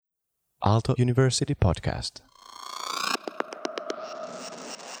Aalto University podcast.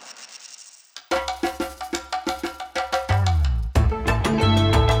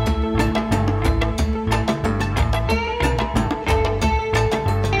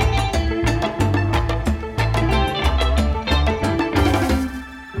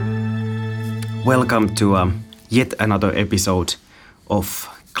 Welcome to yet another episode of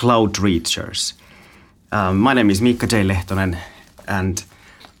Cloud Reachers. My name is Miikka J. Lehtonen, and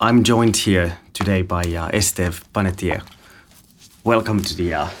I'm joined here today by Esteve Pannetier. Welcome to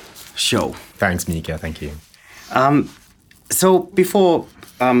the show. Thanks, Miikka. Thank you. So before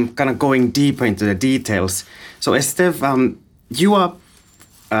kind of going deeper into the details, so Esteve, you are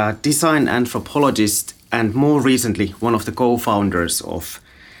a design anthropologist and more recently one of the co-founders of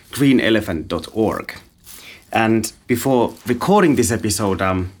greenelephant.org. And before recording this episode,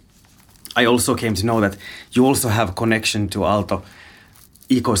 I also came to know that you also have a connection to Aalto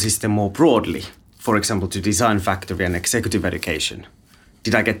ecosystem more broadly, for example, to Design Factory and executive education.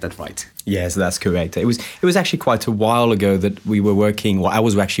 Did I get that right? Yes, that's correct. It was actually quite a while ago that we were working, or I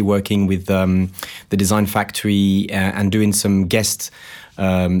was actually working with the Design Factory and doing some guest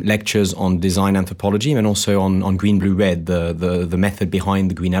lectures on design anthropology and also on Green, Blue, Red, the method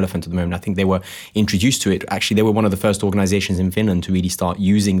behind the Green Elephant at the moment. I think they were introduced to it. Actually, they were one of the first organizations in Finland to really start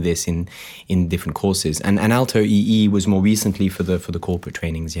using this in different courses. And Aalto EE was more recently for the corporate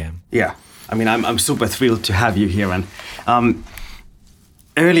trainings, yeah. Yeah, I mean, I'm super thrilled to have you here. And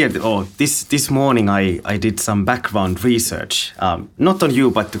earlier, this morning, I did some background research, not on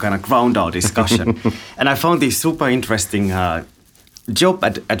you, but to kind of ground our discussion. And I found this super interesting job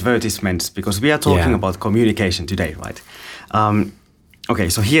advertisements, because we are talking about communication today, right? Okay,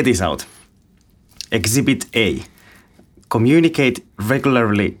 so hear this out. Exhibit A. Communicate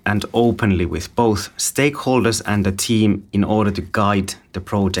regularly and openly with both stakeholders and the team in order to guide the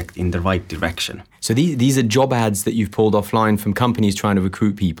project in the right direction. So these are job ads that you've pulled offline from companies trying to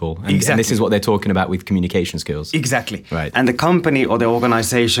recruit people. And this is what they're talking about with communication skills. Exactly. Right. And the company or the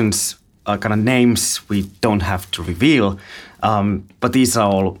organization's kind of names we don't have to reveal, but these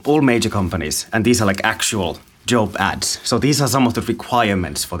are all major companies, and these are like actual job ads. So these are some of the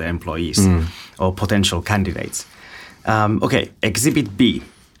requirements for the employees or potential candidates. Okay, Exhibit B.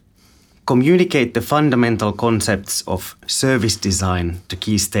 Communicate the fundamental concepts of service design to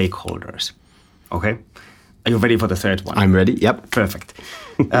key stakeholders. Okay, are you ready for the third one? I'm ready, yep. Perfect.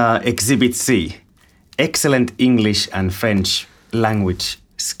 Exhibit C. Excellent English and French language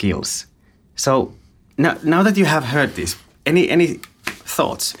skills. So now that you have heard this, any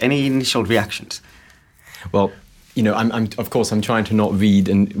thoughts, any initial reactions? Well, you know, I'm trying to not read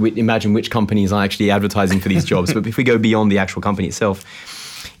and imagine which companies are actually advertising for these jobs. But if we go beyond the actual company itself,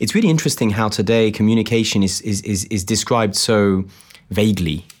 it's really interesting how today communication is described so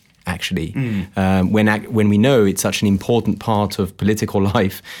vaguely. Actually, when we know it's such an important part of political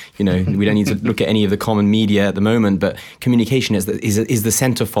life, you know, we don't need to look at any of the common media at the moment, but communication is the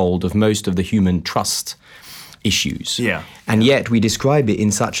centerfold of most of the human trust issues. Yeah. And yet we describe it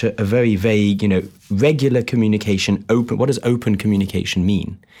in such a very vague, you know, regular communication, open. What does open communication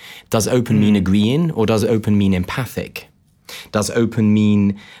mean? Does open mean agreeing, or does open mean empathic? Does open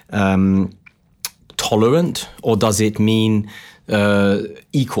mean tolerant, or does it mean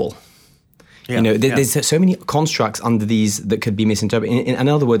equal? Yeah, you know, there's so many constructs under these that could be misinterpreted. In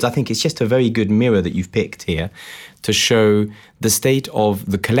other words, I think it's just a very good mirror that you've picked here to show the state of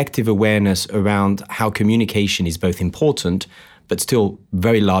the collective awareness around how communication is both important but still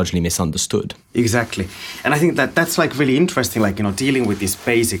very largely misunderstood. Exactly. And I think that's like really interesting, like, you know, dealing with these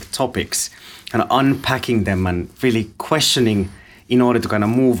basic topics, kind of unpacking them and really questioning in order to kind of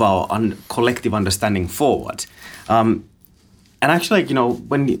move our collective understanding forward. And actually, like, you know,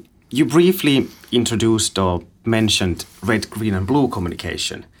 when you briefly introduced or mentioned red, green and blue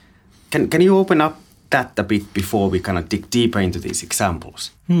communication, can you open up that a bit before we kind of dig deeper into these examples?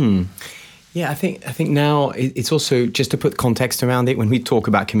 Yeah, I think now it's also, just to put context around it, when we talk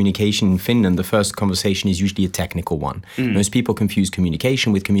about communication in Finland, the first conversation is usually a technical one. Most people confuse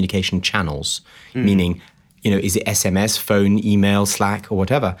communication with communication channels, meaning, you know, is it SMS, phone, email, Slack, or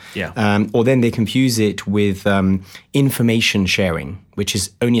whatever? Yeah. Or then they confuse it with information sharing, which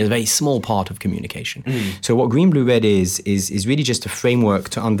is only a very small part of communication. So what Green, Blue, Red is really just a framework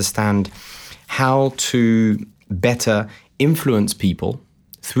to understand how to better influence people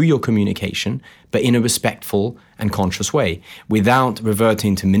through your communication, but in a respectful and conscious way, without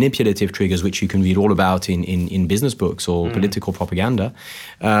reverting to manipulative triggers, which you can read all about in business books or political propaganda,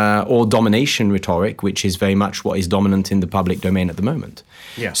 or domination rhetoric, which is very much what is dominant in the public domain at the moment.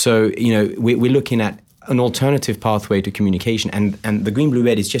 Yeah. So, you know, we're looking at an alternative pathway to communication. And the green, blue,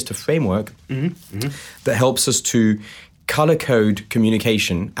 red is just a framework that helps us to color code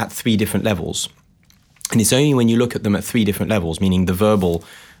communication at 3 different levels. And it's only when you look at them at 3 different levels, meaning the verbal,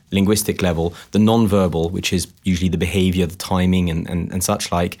 linguistic level, the non-verbal, which is usually the behavior, the timing and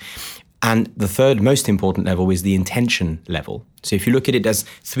such like, and the third most important level is the intention level. So if you look at it as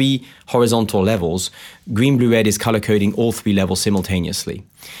 3 horizontal levels, green, blue, red is color coding all 3 levels simultaneously.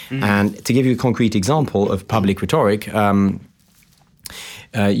 And to give you a concrete example of public rhetoric,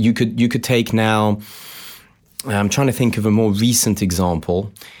 you could take now, I'm trying to think of a more recent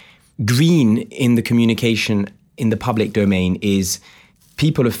example. Green in the communication in the public domain is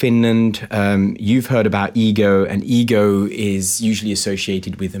people of Finland, you've heard about ego, and ego is usually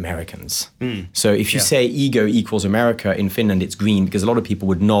associated with Americans. So if you say ego equals America in Finland, it's green, because a lot of people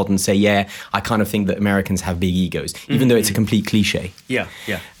would nod and say, yeah, I kind of think that Americans have big egos, even though it's a complete cliche.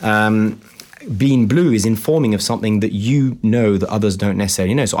 Being blue is informing of something that you know that others don't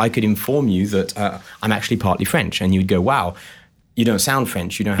necessarily know. So I could inform you that I'm actually partly French, and you'd go, wow, you don't sound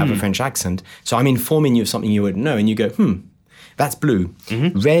French, you don't have a French accent. So I'm informing you of something you wouldn't know, and you go, that's blue.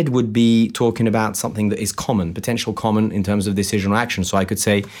 Red would be talking about something that is common, potential common in terms of decisional action. So I could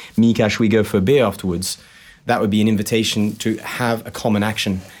say, Miikka, should we go for a beer afterwards? That would be an invitation to have a common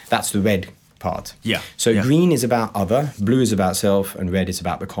action. That's the red part. So green is about other, blue is about self, and red is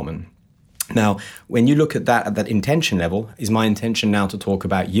about the common. Now, when you look at that intention level, is my intention now to talk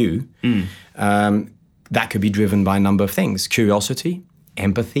about you? That could be driven by a number of things: curiosity,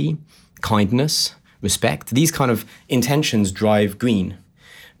 empathy, kindness, respect. These kind of intentions drive green.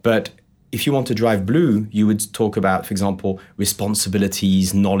 But if you want to drive blue, you would talk about, for example,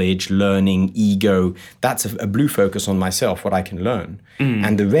 responsibilities, knowledge, learning, ego. That's a blue focus on myself, what I can learn.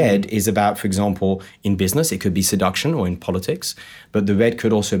 And the red is about, for example, in business, it could be seduction, or in politics, but the red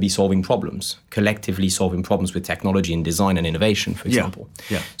could also be solving problems, collectively solving problems with technology and design and innovation, for example.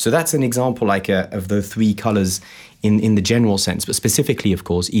 So that's an example of the 3 colors in the general sense, but specifically, of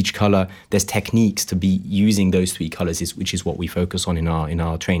course, each color, there's techniques to be using those 3 colors, which is what we focus on in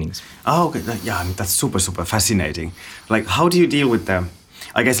our trainings. Oh, okay. Yeah, that's super, super fascinating. Like, how do you deal with them?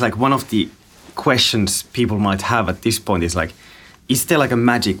 I guess like one of the questions people might have at this point is like, is there like a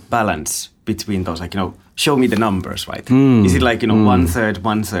magic balance between those? Like, show me the numbers, right? Is it like, 1/3,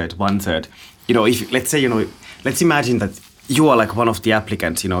 1/3, 1/3? If let's say, let's imagine that you are like one of the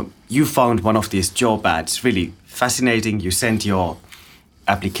applicants, you found one of these job ads really fascinating. You sent your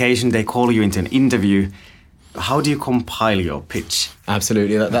application, they call you into an interview. How do you compile your pitch?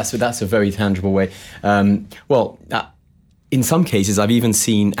 Absolutely, that's a very tangible way. In some cases, I've even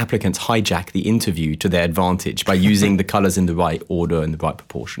seen applicants hijack the interview to their advantage by using the colors in the right order and the right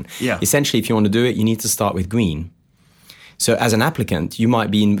proportion. Essentially, if you want to do it, you need to start with green. So as an applicant, you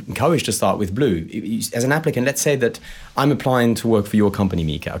might be encouraged to start with blue. As an applicant, let's say that I'm applying to work for your company,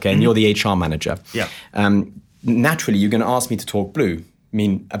 Miikka, okay, and you're the HR manager. Naturally, you're going to ask me to talk blue,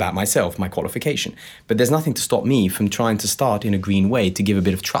 about myself, my qualification. But there's nothing to stop me from trying to start in a green way to give a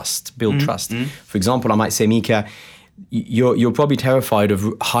bit of trust, build trust. For example, I might say, Miikka, you're probably terrified of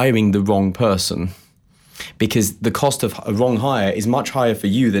hiring the wrong person, because the cost of a wrong hire is much higher for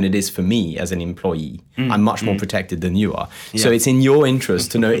you than it is for me as an employee. I'm much more protected than you are. So it's in your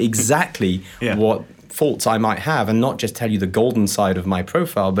interest to know exactly what faults I might have, and not just tell you the golden side of my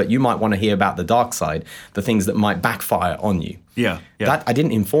profile, but you might want to hear about the dark side, the things that might backfire on you. That I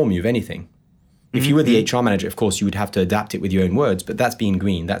didn't inform you of anything. If you were the HR manager, of course, you would have to adapt it with your own words, but that's being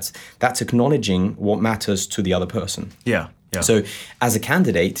green. That's acknowledging what matters to the other person. So as a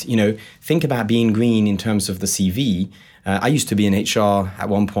candidate, think about being green in terms of the CV. I used to be in HR at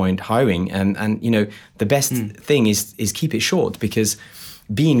one point hiring, and the best thing is keep it short, because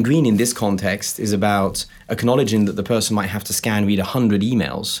being green in this context is about acknowledging that the person might have to read 100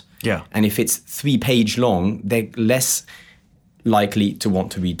 emails. And if it's 3-page long, they're less likely to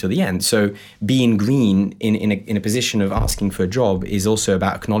want to read to the end. So being green in a position of asking for a job is also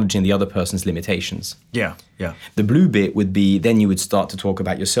about acknowledging the other person's limitations. The blue bit would be, then you would start to talk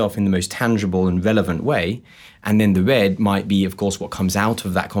about yourself in the most tangible and relevant way. And then the red might be, of course, what comes out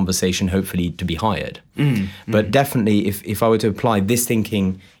of that conversation, hopefully to be hired. But definitely, if I were to apply this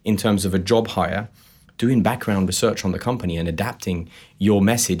thinking in terms of a job hire, doing background research on the company and adapting your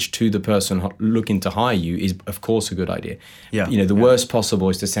message to the person looking to hire you is, of course, a good idea. The worst possible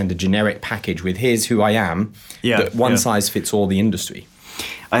is to send a generic package with "here's who I am," that one size fits all the industry.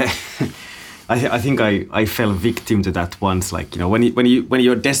 I think I fell victim to that once. Like, when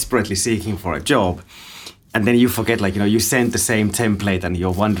you're desperately seeking for a job, and then you forget, you send the same template, and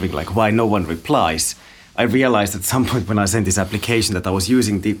you're wondering, why no one replies. I realized at some point when I sent this application that I was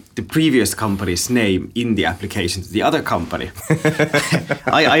using the previous company's name in the application to the other company.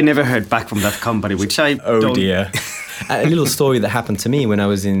 I never heard back from that company, which I don't... dear. A little story that happened to me when I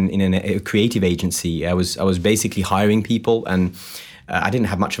was in a creative agency. I was basically hiring people, and I didn't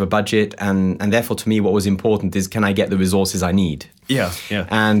have much of a budget, and therefore to me what was important is, can I get the resources I need? Yeah.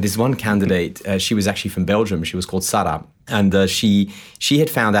 And this one candidate, she was actually from Belgium. She was called Sarah, and she had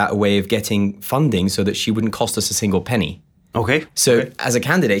found out a way of getting funding so that she wouldn't cost us a single penny. Okay. So as a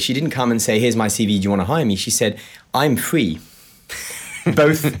candidate, she didn't come and say, here's my CV, do you want to hire me? She said, I'm free,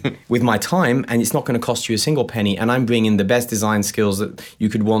 both with my time, and it's not going to cost you a single penny, and I'm bringing the best design skills that you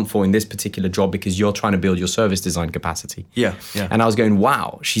could want for in this particular job because you're trying to build your service design capacity. Yeah. And I was going,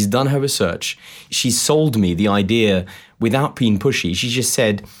 wow, she's done her research. She sold me the idea without being pushy. She just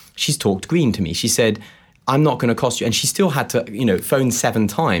said, she's talked green to me. She said, I'm not going to cost you. And she still had to, phone 7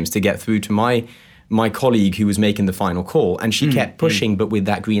 times to get through to my colleague who was making the final call. And she kept pushing, but with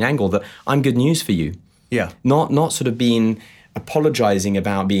that green angle that I'm good news for you. Yeah. Not sort of being apologizing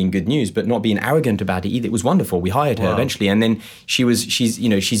about being good news, but not being arrogant about it either. It was wonderful. We hired her eventually, and then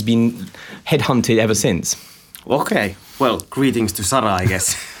she's been headhunted ever since. Okay. Well, greetings to Sarah, I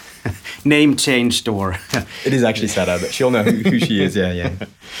guess. Name changed, or it is actually Sarah, but she'll know who she is. Yeah.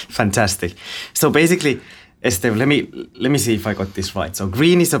 Fantastic. So basically, Esteve, let me see if I got this right. So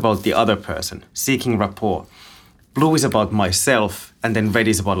green is about the other person, seeking rapport. Blue is about myself, and then red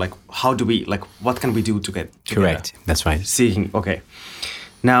is about what can we do to get together? Correct. That's right. Seeking. Okay.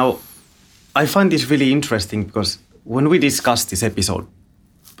 Now, I find this really interesting because when we discussed this episode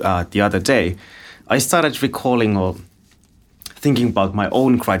the other day, I started recalling or thinking about my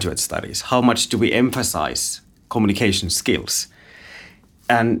own graduate studies. How much do we emphasize communication skills?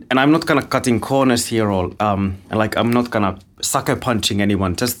 And I'm not gonna cutting corners here, or I'm not gonna sucker punching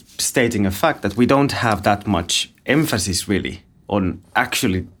anyone. Just stating a fact that we don't have that much emphasis really on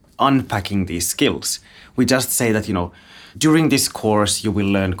actually unpacking these skills. We just say that during this course you will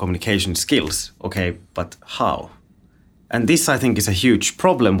learn communication skills. Okay, but how? And this, I think, is a huge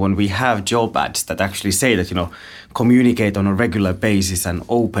problem when we have job ads that actually say that communicate on a regular basis and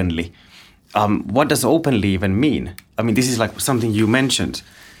openly. What does openly even mean? I mean, this is something you mentioned.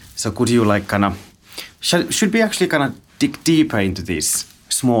 So could you should we actually dig deeper into these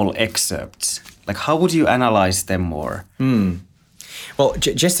small excerpts? How would you analyze them more? Well,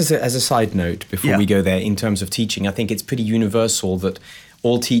 just as a side note, before we go there, in terms of teaching, I think it's pretty universal that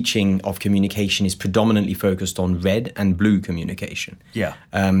all teaching of communication is predominantly focused on red and blue communication. Yeah.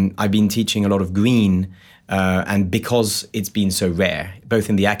 I've been teaching a lot of green, and because it's been so rare, both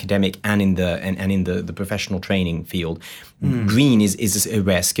in the academic and in the professional training field, green is a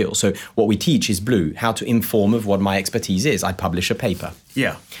rare skill. So what we teach is blue, how to inform of what my expertise is. I publish a paper.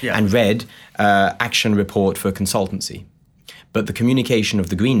 Yeah. And red, action report for consultancy. But the communication of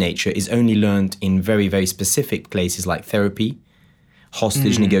the green nature is only learned in very, very specific places like therapy,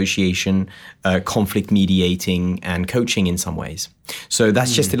 hostage negotiation, conflict mediating, and coaching in some ways. So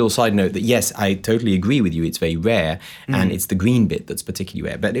that's just a little side note that, yes, I totally agree with you. It's very rare, and it's the green bit that's particularly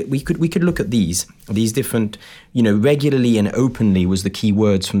rare. But we could look at these different, regularly and openly was the key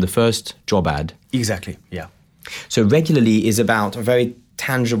words from the first job ad. Exactly, yeah. So regularly is about a very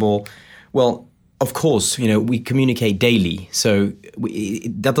tangible, well, of course, we communicate daily, so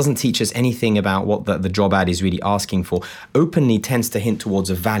that doesn't teach us anything about what the job ad is really asking for. Openly tends to hint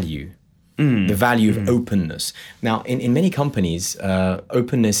towards a value, the value of openness. Now, in many companies,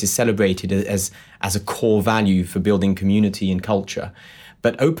 openness is celebrated as a core value for building community and culture.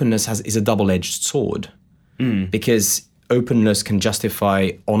 But openness is a double-edged sword, because openness can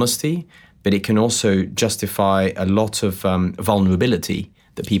justify honesty, but it can also justify a lot of vulnerability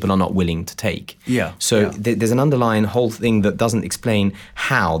that people are not willing to take. Yeah. So there's an underlying whole thing that doesn't explain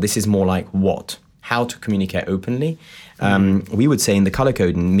how. This is more like what. How to communicate openly. We would say in the color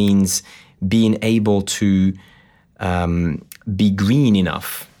coding means being able to be green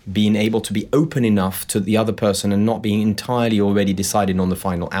enough, being able to be open enough to the other person and not being entirely already decided on the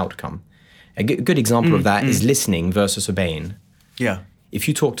final outcome. A good example of that is listening versus obeying. Yeah. If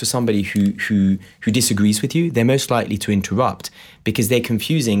you talk to somebody who disagrees with you, they're most likely to interrupt because they're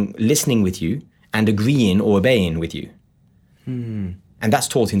confusing listening with you and agreeing or obeying with you. And that's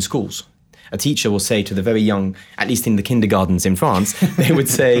taught in schools. A teacher will say to the very young, at least in the kindergartens in France, they would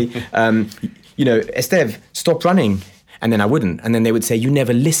say, Esteve, stop running. And then I wouldn't. And then they would say, you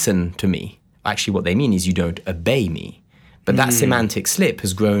never listen to me. Actually, what they mean is you don't obey me. But that semantic slip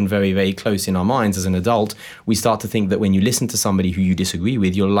has grown very, very close in our minds as an adult. We start to think that when you listen to somebody who you disagree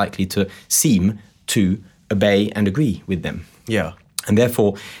with, you're likely to seem to obey and agree with them. Yeah. And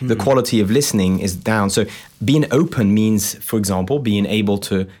therefore, the quality of listening is down. So being open means, for example, being able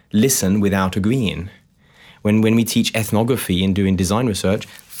to listen without agreeing. When we teach ethnography and doing design research,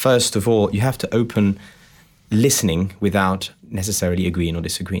 first of all, you have to open listening without necessarily agreeing or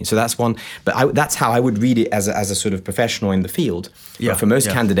disagreeing. So that's one, but that's how I would read it as a sort of professional in the field. Yeah. But for most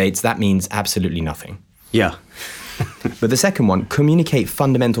candidates, that means absolutely nothing. Yeah. But the second one, communicate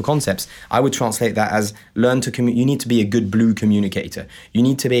fundamental concepts. I would translate that as you need to be a good blue communicator. You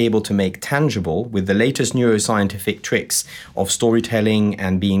need to be able to make tangible with the latest neuroscientific tricks of storytelling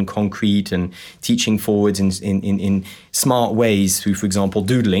and being concrete and teaching forwards in smart ways through, for example,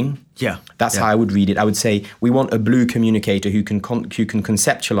 doodling. Yeah. That's how I would read it. I would say we want a blue communicator who can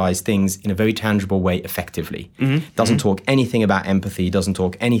conceptualize things in a very tangible way effectively. Doesn't talk anything about empathy, doesn't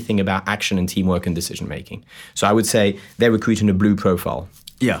talk anything about action and teamwork and decision making. So I would say they're recruiting a blue profile.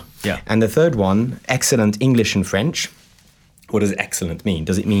 Yeah. And the third one, excellent English and French. What does excellent mean?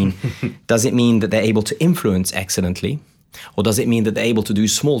 Does it mean that they're able to influence excellently? Or does it mean that they're able to do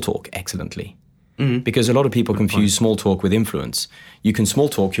small talk excellently? Because a lot of people confuse small talk with influence. You can small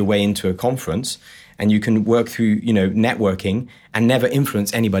talk your way into a conference and you can work through, networking and never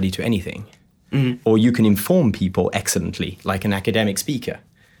influence anybody to anything. Or you can inform people excellently, like an academic speaker,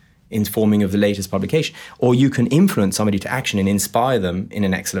 informing of the latest publication. Or you can influence somebody to action and inspire them in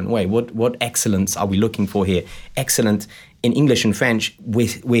an excellent way. What excellence are we looking for here? Excellent in English and French,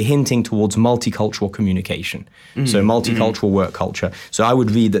 we're hinting towards multicultural communication. So multicultural work culture. So I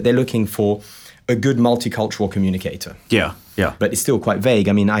would read that they're looking for a good multicultural communicator. Yeah. But it's still quite vague.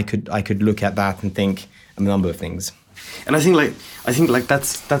 I mean, I could look at that and think a number of things. And I think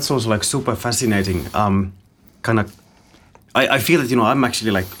that's also like super fascinating. I feel that I'm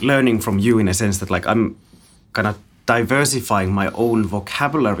actually like learning from you in a sense that like I'm kind of diversifying my own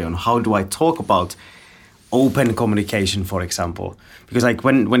vocabulary on how do I talk about open communication, for example. Because like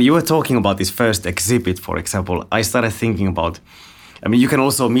when you were talking about this first exhibit, for example, I started thinking about. I mean, you can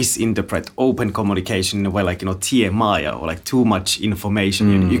also misinterpret open communication in a way like, TMI or like too much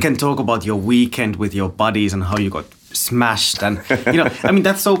information. You can talk about your weekend with your buddies and how you got smashed. And, I mean,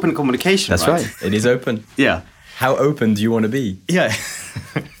 that's open communication, That's right. It is open. Yeah. How open do you want to be? Yeah.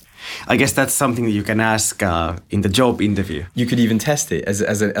 I guess that's something that you can ask in the job interview. You could even test it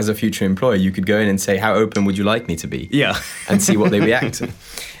as a future employer. You could go in and say, how open would you like me to be? Yeah. And see what they react to,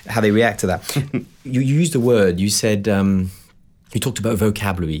 how they react to that. You used a word, you said... You talked about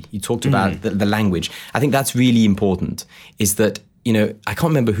vocabulary. You talked about the language. I think that's really important, is that, I can't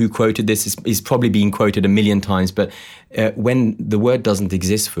remember who quoted this. It's probably been quoted a million times, but when the word doesn't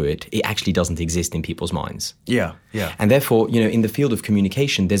exist for it, it actually doesn't exist in people's minds. Yeah. And therefore, in the field of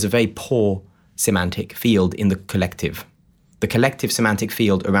communication, there's a very poor semantic field in the collective. The collective semantic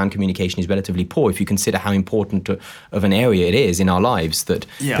field around communication is relatively poor if you consider how important of an area it is in our lives, that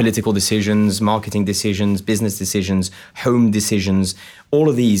political decisions, marketing decisions, business decisions, home decisions, all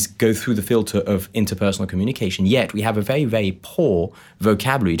of these go through the filter of interpersonal communication. Yet we have a very, very poor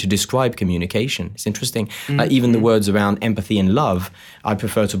vocabulary to describe communication. It's interesting. Even the words around empathy and love, I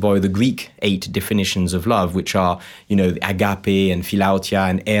prefer to borrow the Greek 8 definitions of love, which are, agape and philautia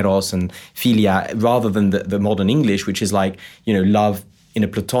and eros and philia, rather than the modern English, which is like, love in a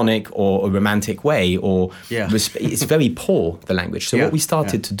platonic or a romantic way, or it's very poor, the language. So what we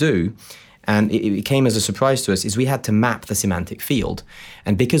started to do, and it came as a surprise to us, is we had to map the semantic field.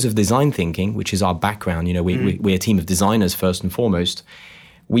 And because of design thinking, which is our background, we're a team of designers first and foremost,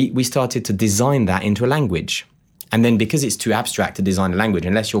 we started to design that into a language. And then because it's too abstract to design a language,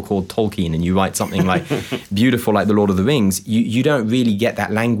 unless you're called Tolkien and you write something like beautiful like The Lord of the Rings, you don't really get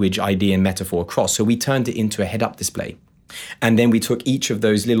that language idea and metaphor across. So we turned it into a head-up display. And then we took each of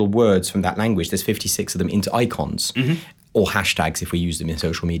those little words from that language, there's 56 of them, into icons. Or hashtags if we use them in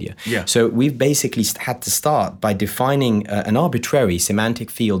social media. Yeah. So we've basically had to start by defining an arbitrary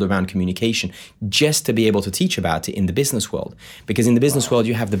semantic field around communication just to be able to teach about it in the business world. Because in the business world,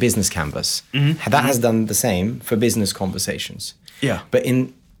 you have the business canvas. That has done the same for business conversations. Yeah. But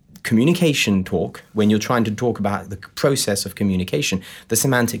in communication talk, when you're trying to talk about the process of communication, the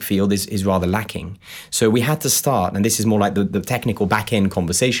semantic field is rather lacking. So we had to start, and this is more like the technical back-end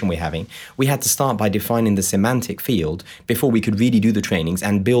conversation we're having, we had to start by defining the semantic field before we could really do the trainings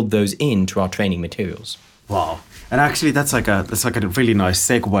and build those into our training materials. Wow. And actually that's like a really nice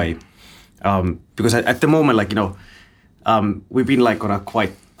segue. Because at the moment, we've been like on a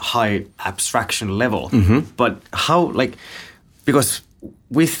quite high abstraction level. But how, because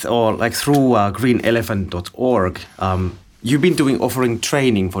with or through greenelephant.org, you've been offering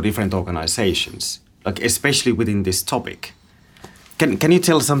training for different organizations, especially within this topic. Can you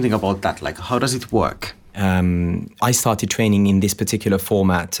tell something about that? How does it work? I started training in this particular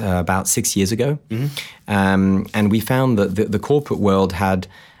format about 6 years ago. And we found that the corporate world had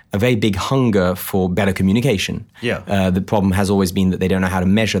a very big hunger for better communication. The problem has always been that they don't know how to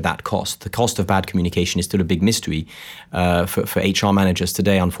measure that cost. The cost of bad communication is still a big mystery for HR managers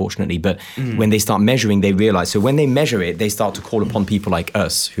today, unfortunately. But when they start measuring, they realize. So when they measure it, they start to call upon people like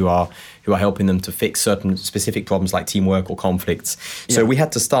us who are helping them to fix certain specific problems like teamwork or conflicts. So we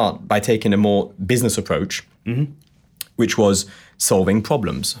had to start by taking a more business approach, which was solving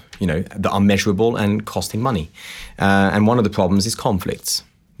problems, that are measurable and costing money. And one of the problems is conflicts.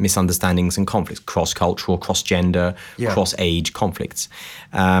 Misunderstandings and conflicts, cross-cultural, cross-gender, cross-age conflicts.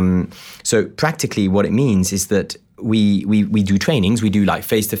 So practically what it means is that we do trainings, we do like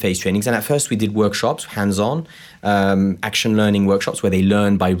face-to-face trainings. And at first we did workshops, hands-on, action learning workshops where they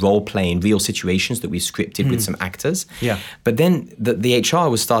learn by role-playing real situations that we've scripted with some actors. But then the HR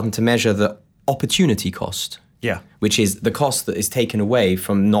was starting to measure the opportunity cost. Which is the cost that is taken away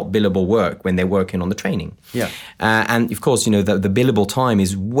from not billable work when they're working on the training. And of course, the billable time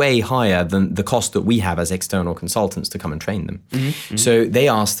is way higher than the cost that we have as external consultants to come and train them. So they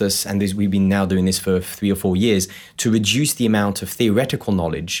asked us, and we've been now doing this for 3 or 4 years, to reduce the amount of theoretical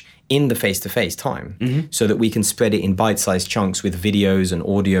knowledge in the face-to-face time so that we can spread it in bite-sized chunks with videos and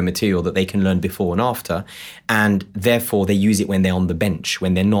audio material that they can learn before and after. And therefore, they use it when they're on the bench,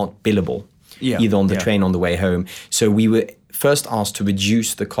 when they're not billable. Either on the train on the way home. So we were first asked to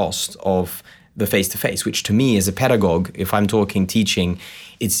reduce the cost of the face-to-face, which to me as a pedagogue, if I'm talking teaching,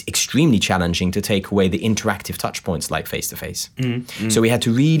 it's extremely challenging to take away the interactive touch points like face-to-face. So we had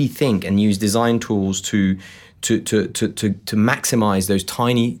to really think and use design tools to maximize those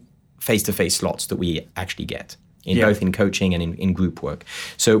tiny face-to-face slots that we actually get. Both in coaching and in group work.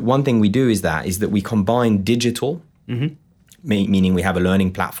 So one thing we do is that we combine digital, meaning we have a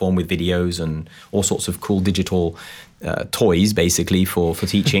learning platform with videos and all sorts of cool digital toys, basically, for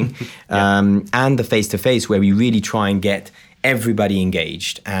teaching, and the face-to-face where we really try and get everybody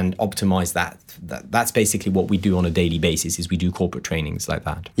engaged and optimize that. That's basically what we do on a daily basis, is we do corporate trainings like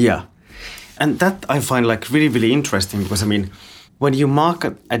that. And that I find really, really interesting because, when you mark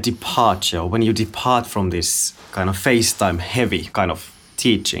a departure, when you depart from this kind of FaceTime heavy kind of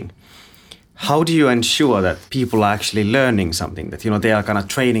teaching, how do you ensure that people are actually learning something, that, they are kind of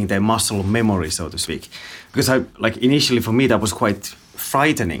training their muscle memory, so to speak? Because initially for me, that was quite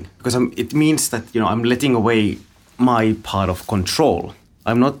frightening because it means that, I'm letting away my part of control.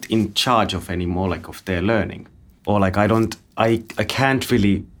 I'm not in charge of anymore, of their learning, or I can't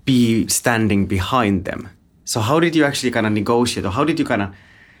really be standing behind them. So how did you actually kind of negotiate, or how did you kind of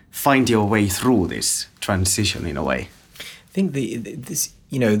find your way through this transition in a way? I think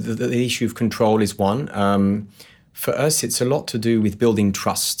the issue of control is one. For us, it's a lot to do with building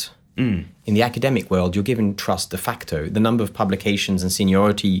trust. In the academic world, you're given trust de facto. The number of publications and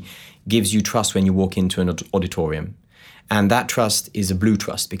seniority gives you trust when you walk into an auditorium. And that trust is a blue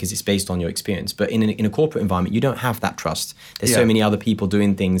trust because it's based on your experience. But in a corporate environment, you don't have that trust. There's so many other people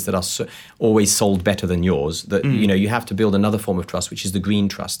doing things that are always sold better than yours that, you have to build another form of trust, which is the green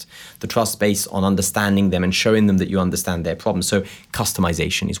trust. The trust based on understanding them and showing them that you understand their problems. So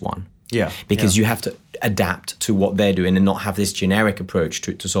customization is one. Because you have to adapt to what they're doing and not have this generic approach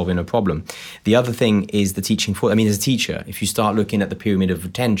to solving a problem. The other thing is the teaching for, as a teacher, if you start looking at the pyramid of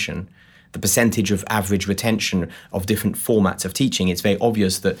retention, the percentage of average retention of different formats of teaching, it's very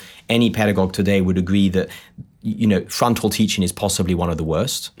obvious that any pedagogue today would agree that, frontal teaching is possibly one of the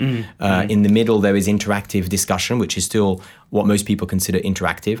worst. In the middle, there is interactive discussion, which is still what most people consider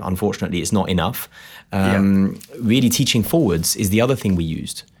interactive. Unfortunately, it's not enough. Really teaching forwards is the other thing we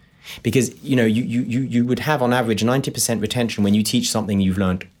used. Because, you would have on average 90% retention when you teach something you've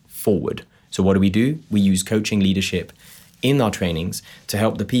learned forward. So what do? We use coaching leadership in our trainings to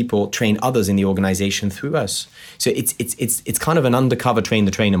help the people train others in the organization through us. So it's kind of an undercover train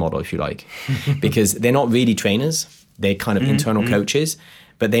the trainer model, if you like, because they're not really trainers. They're kind of internal coaches,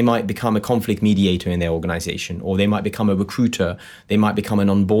 but they might become a conflict mediator in their organization, or they might become a recruiter. They might become an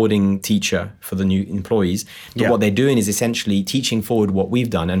onboarding teacher for the new employees. But what they're doing is essentially teaching forward what we've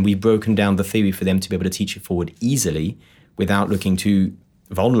done, and we've broken down the theory for them to be able to teach it forward easily without looking too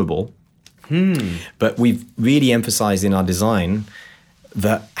vulnerable. But we've really emphasized in our design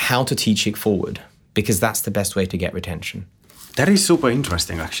how to teach it forward, because that's the best way to get retention. That is super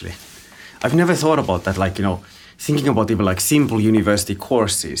interesting, actually. I've never thought about that, thinking about even simple university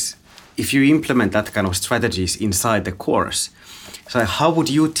courses. if you implement that kind of strategies inside the course, so how would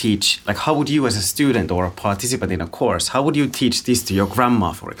you teach, like how would you as a student or a participant in a course, how would you teach this to your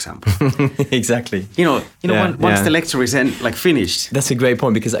grandma, for example? Exactly. Once the lecture is finished. That's a great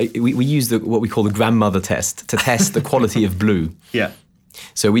point, because we use what we call the grandmother test to test the quality of blue. Yeah.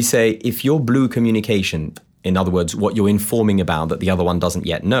 So we say, if your blue communication, in other words, what you're informing about that the other one doesn't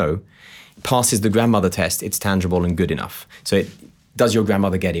yet know, passes the grandmother test, it's tangible and good enough. So does your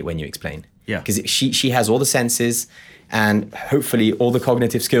grandmother get it when you explain? Yeah. Because she has all the senses and hopefully all the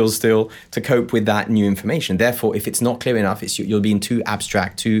cognitive skills still to cope with that new information. Therefore, if it's not clear enough, you're being too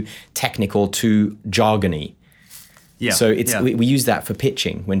abstract, too technical, too jargony. Yeah. So we use that for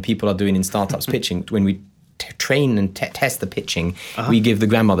pitching. When people are doing in startups pitching, when we train and test the pitching, we give the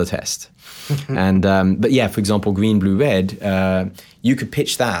grandmother test. And but yeah, for example, green, blue, red, you could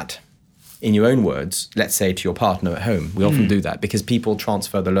pitch that in your own words, let's say to your partner at home. We often do that because people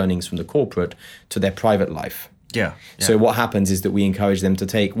transfer the learnings from the corporate to their private life. Yeah. So what happens is that we encourage them to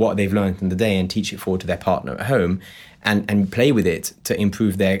take what they've learned in the day and teach it forward to their partner at home and play with it to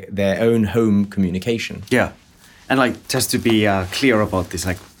improve their own home communication. Yeah. And just to be clear about this,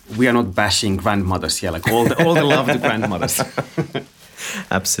 we are not bashing grandmothers here, all the love to grandmothers.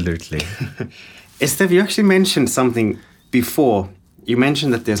 Absolutely. Esteve, you actually mentioned something before. You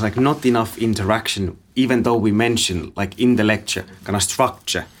mentioned that there's not enough interaction, even though we mentioned in the lecture kind of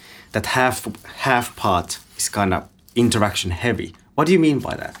structure that half part is kind of interaction heavy. What do you mean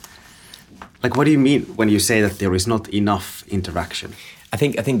by that? What do you mean when you say that there is not enough interaction? I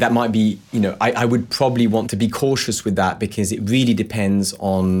think that might be, I would probably want to be cautious with that because it really depends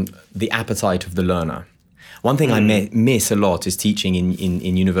on the appetite of the learner. One thing I miss a lot is teaching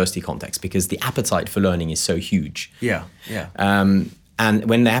in university context because the appetite for learning is so huge. Yeah. And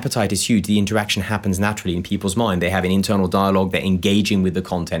when the appetite is huge, the interaction happens naturally in people's mind. They have an internal dialogue, they're engaging with the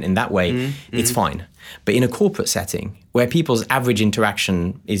content. In that way, it's fine. But in a corporate setting, where people's average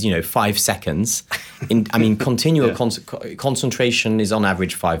interaction is, 5 seconds, continual concentration is on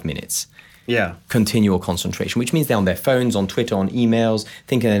average 5 minutes. Yeah. Continual concentration, which means they're on their phones, on Twitter, on emails,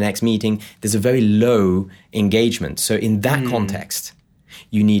 thinking of the next meeting. There's a very low engagement. So in that context,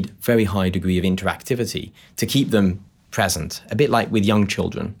 you need very high degree of interactivity to keep them present, a bit like with young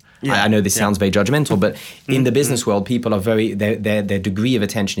children. Yeah. I know this sounds very judgmental, but in the business world, people are their degree of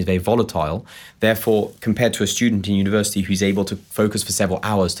attention is very volatile. Therefore, compared to a student in university who's able to focus for several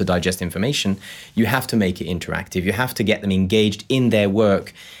hours to digest information, you have to make it interactive. You have to get them engaged in their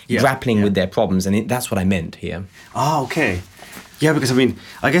work, grappling with their problems. And that's what I meant here. Oh, okay. Yeah, because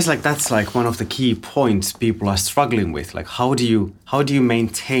I guess that's one of the key points people are struggling with. How do you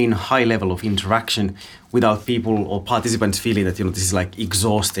maintain high level of interaction without people or participants feeling that this is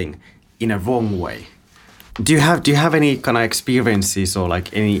exhausting in a wrong way? Do you have any kind of experiences or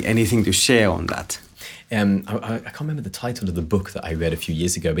anything to share on that? I can't remember the title of the book that I read a few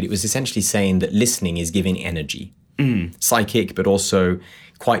years ago, but it was essentially saying that listening is giving energy, psychic, but also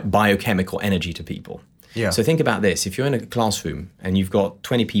quite biochemical energy to people. Yeah. So think about this. If you're in a classroom and you've got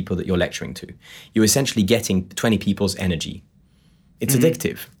 20 people that you're lecturing to, you're essentially getting 20 people's energy. It's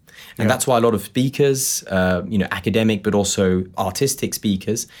addictive. And that's why a lot of speakers, academic, but also artistic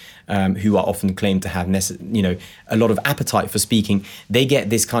speakers, who are often claimed to have, a lot of appetite for speaking, they get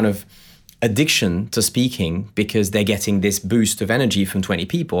this kind of addiction to speaking because they're getting this boost of energy from 20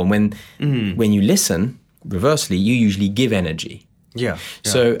 people. And when you listen, reversely, you usually give energy. Yeah.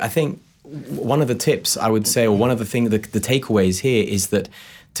 So I think one of the tips I would say, or one of the things, the takeaways here is that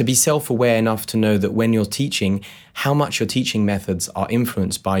to be self-aware enough to know that when you're teaching, how much your teaching methods are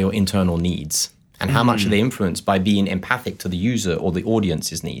influenced by your internal needs and how much are they influenced by being empathic to the user or the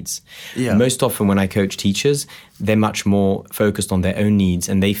audience's needs. Yeah. Most often when I coach teachers, they're much more focused on their own needs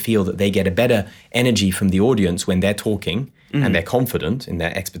and they feel that they get a better energy from the audience when they're talking and they're confident in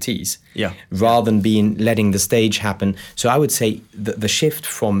their expertise, rather than letting the stage happen. So I would say that the shift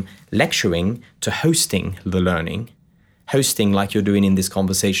from lecturing to hosting the learning, hosting like you're doing in this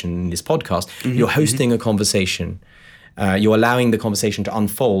conversation, in this podcast, you're hosting a conversation. You're allowing the conversation to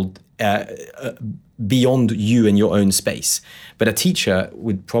unfold beyond you and your own space. But a teacher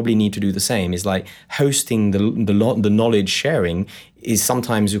would probably need to do the same. Is hosting the knowledge sharing is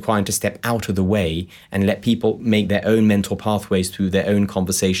sometimes required to step out of the way and let people make their own mental pathways through their own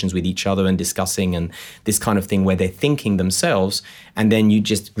conversations with each other and discussing and this kind of thing where they're thinking themselves, and then you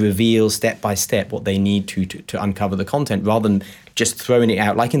just reveal step by step what they need to uncover the content rather than just throwing it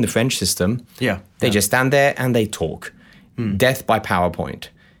out like in the French system. They just stand there and they talk. Death by PowerPoint.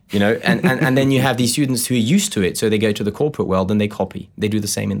 And then you have these students who are used to it, so they go to the corporate world and they copy. They do the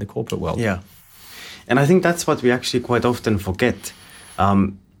same in the corporate world. Yeah. And I think that's what we actually quite often forget.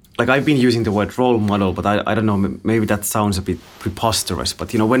 like I've been using the word role model, but I don't know, maybe that sounds a bit preposterous.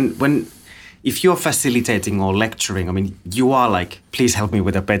 But, you know, when if you're facilitating or lecturing, I mean, you are like, please help me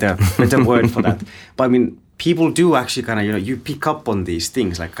with a better word for that. But I mean, people do actually kind of, you know, you pick up on these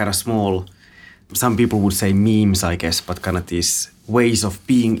things, like kind of small, some people would say memes, I guess, but kind of these ways of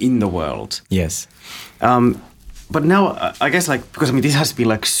being in the world. Yes. But now, I guess, like, because I mean, this has been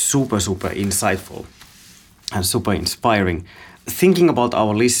like super insightful and super inspiring. Thinking about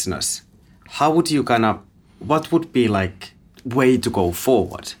our listeners, how would you what would be like way to go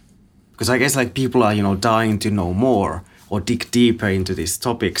forward? Because I guess like people are, you know, dying to know more or dig deeper into these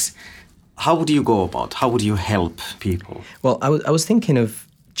topics. How would you go about? How would you help people? Well, I was thinking of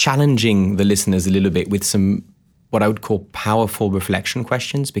challenging the listeners a little bit with some what I would call powerful reflection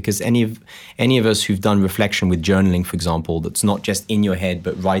questions, because any of us who've done reflection with journaling, for example, that's not just in your head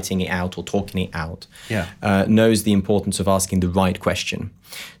but writing it out or talking it out, knows the importance of asking the right question.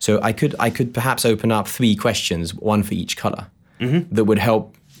 So I could perhaps open up 3 questions, one for each color, that would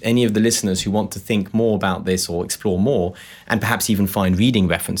help any of the listeners who want to think more about this or explore more, and perhaps even find reading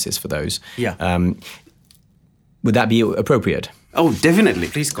references for those. Would that be appropriate? Oh, definitely.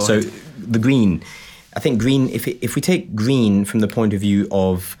 Please go ahead. So the green. I think green, if we take green from the point of view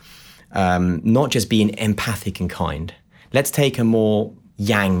of not just being empathic and kind, let's take a more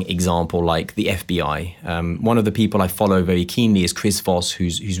yang example like the FBI. One of the people I follow very keenly is Chris Voss,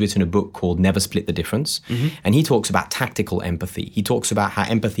 who's written a book called Never Split the Difference. And he talks about tactical empathy. He talks about how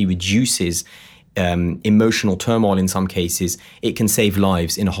empathy reduces emotional turmoil in some cases. It can save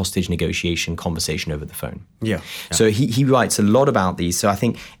lives in a hostage negotiation conversation over the phone. So he writes a lot about these. So I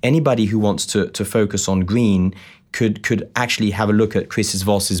think anybody who wants to focus on green could actually have a look at Chris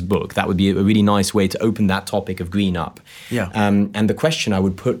Voss's book. That would be a really nice way to open that topic of green up. And the question I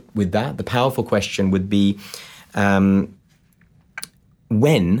would put with that, the powerful question would be,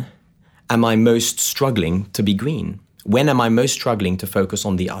 when am I most struggling to be green? When am I most struggling to focus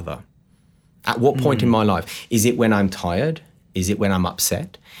on the other? At what point in my life? Is it when I'm tired? Is it when I'm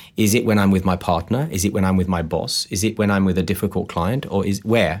upset? Is it when I'm with my partner? Is it when I'm with my boss? Is it when I'm with a difficult client? Or is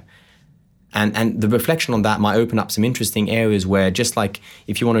where? And the reflection on that might open up some interesting areas where, just like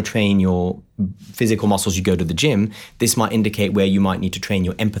if you want to train your physical muscles, you go to the gym, this might indicate where you might need to train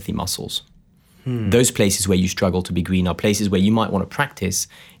your empathy muscles. Those places where you struggle to be green are places where you might want to practice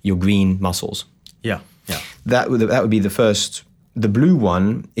your green muscles. That would be the first. The blue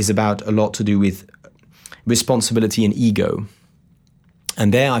one is about a lot to do with responsibility and ego.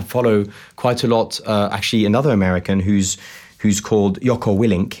 And there I follow quite a lot, actually another American who's called Jocko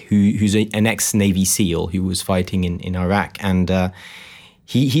Willink, who's an ex-Navy SEAL who was fighting in Iraq. And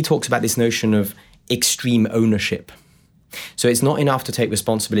he talks about this notion of extreme ownership. So it's not enough to take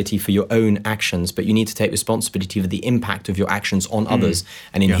responsibility for your own actions, but you need to take responsibility for the impact of your actions on others.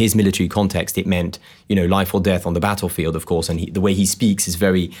 And in his military context, it meant, you know, life or death on the battlefield, of course. And the way he speaks is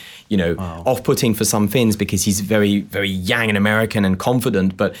very, you know, off-putting for some Finns because he's very, very young and American and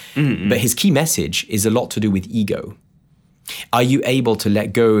confident. But his key message is a lot to do with ego. Are you able to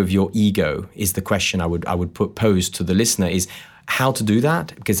let go of your ego? Is the question I would pose to the listener. Is how to do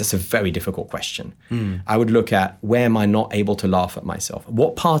that, because that's a very difficult question. I would look at, where am I not able to laugh at myself?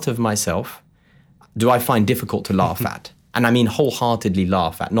 What part of myself do I find difficult to laugh at? And I mean wholeheartedly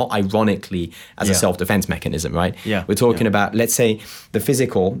laugh at, not ironically as a self-defense mechanism, right? We're talking about, let's say, the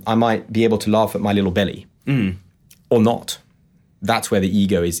physical. I might be able to laugh at my little belly or not. That's where the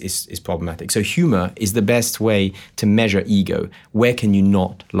ego is problematic. So humor is the best way to measure ego. Where can you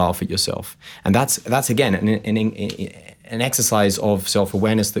not laugh at yourself? And that's again, an exercise of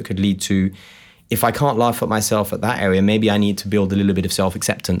self-awareness that could lead to, if I can't laugh at myself at that area, maybe I need to build a little bit of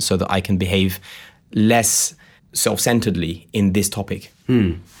self-acceptance so that I can behave less self-centeredly in this topic.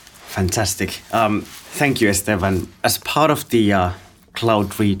 Fantastic. Thank you, Esteve. And as part of the Cloud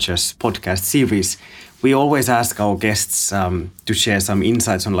Reachers podcast series, we always ask our guests to share some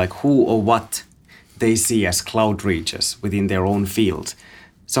insights on like who or what they see as cloud reachers within their own field.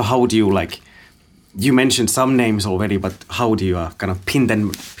 So how would you you mentioned some names already, but how do you kind of pin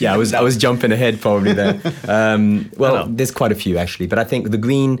them? I was jumping ahead probably there. There's quite a few actually, but I think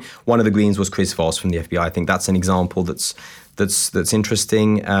one of the greens was Chris Voss from the FBI. I think that's an example that's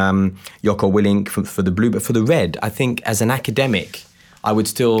interesting. Jocko Willink for the blue, but for the red, I think as an academic, I would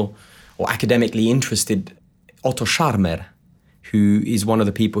still, or academically interested, Otto Scharmer, who is one of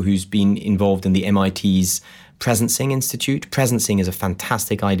the people who's been involved in the MIT's Presencing Institute. Presencing is a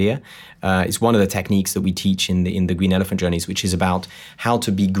fantastic idea. It's one of the techniques that we teach in the Green Elephant Journeys, which is about how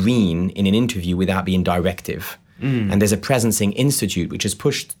to be green in an interview without being directive. And there's a Presencing Institute, which has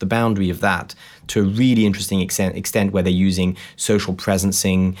pushed the boundary of that to a really interesting extent where they're using social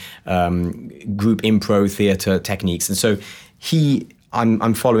presencing, group improv theatre techniques. And so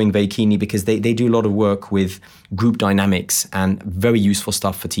I'm following very keenly because they do a lot of work with group dynamics and very useful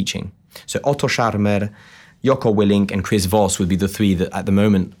stuff for teaching. So Otto Scharmer, Jocko Willink, and Chris Voss would be the three that at the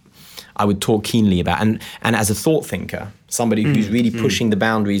moment I would talk keenly about. And as a thought thinker, somebody who's really pushing the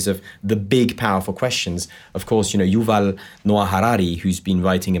boundaries of the big, powerful questions. Of course, Yuval Noah Harari, who's been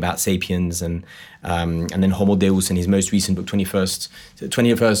writing about Sapiens and then Homo Deus in his most recent book, 21st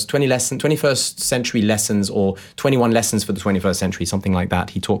Century Lessons, or 21 Lessons for the 21st Century, something like that.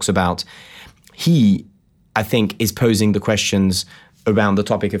 He talks about, I think, is posing the questions around the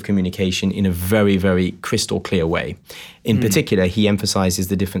topic of communication in a very, very crystal clear way. In particular, he emphasizes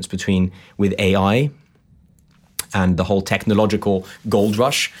the difference with AI and the whole technological gold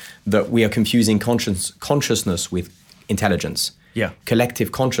rush, that we are confusing consciousness with intelligence. Yeah.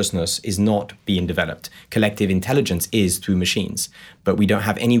 Collective consciousness is not being developed. Collective intelligence is through machines. But we don't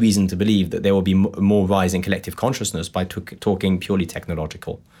have any reason to believe that there will be more rise in collective consciousness by talking purely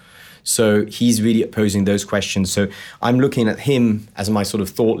technological. So he's really posing those questions. So I'm looking at him as my sort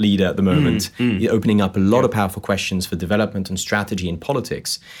of thought leader at the moment, opening up a lot of powerful questions for development and strategy in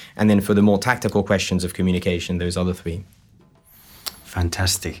politics. And then for the more tactical questions of communication, those other three.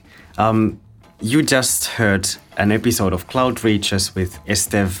 Fantastic. You just heard an episode of Cloud Reachers with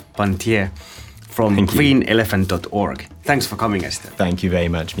Esteve Pannetier from greenelephant.org. Thanks for coming, Esteve. Thank you very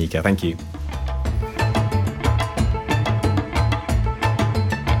much, Miikka. Thank you.